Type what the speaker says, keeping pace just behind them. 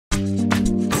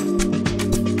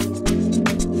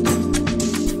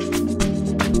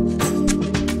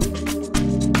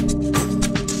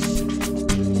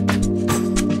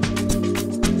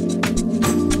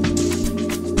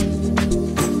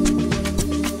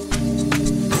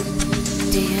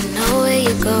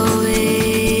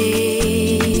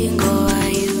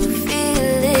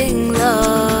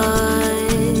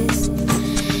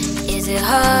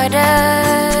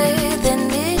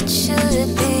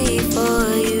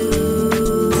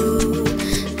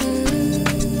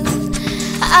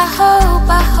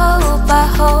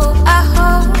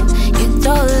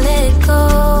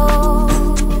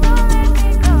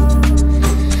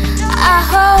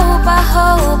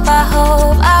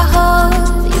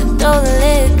hope you don't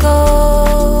let go.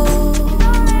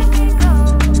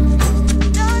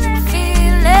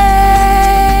 Feeling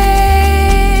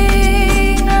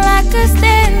like a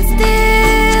standstill,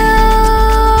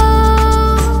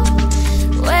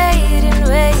 waiting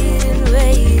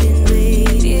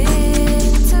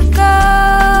to go.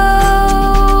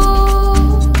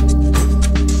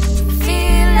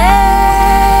 Feeling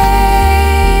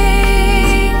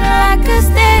like a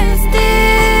standstill,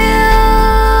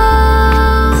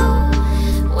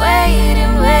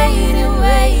 waiting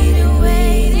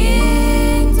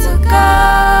to go.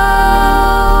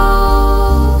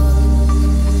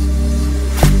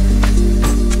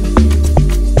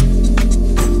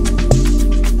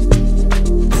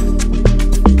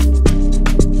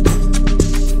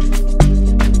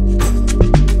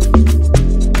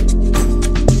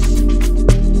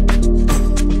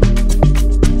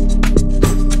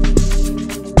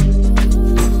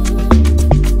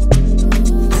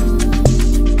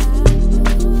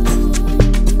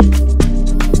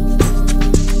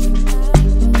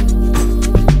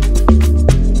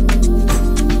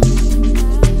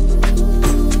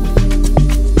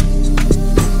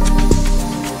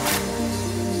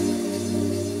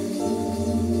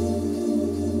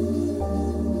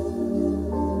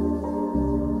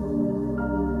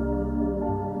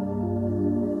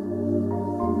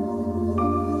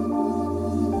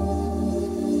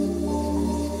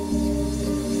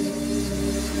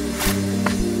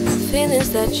 Feelings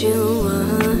that you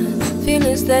want,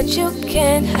 feelings that you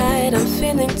can't hide. I'm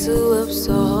feeling too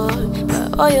absorbed by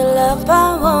all your love.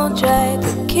 I won't try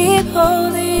to keep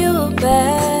holding you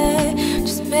back.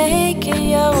 Just making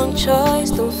your own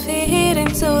choice, don't feed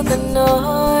into the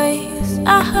noise.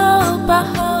 I hope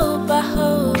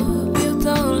you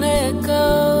don't let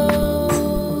go.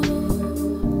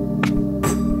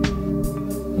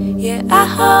 Yeah, I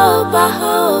hope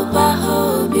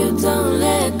you don't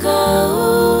let go.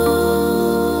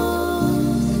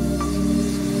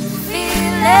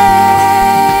 Feeling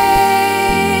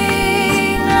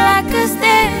like a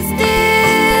standstill,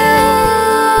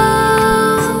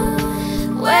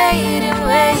 waiting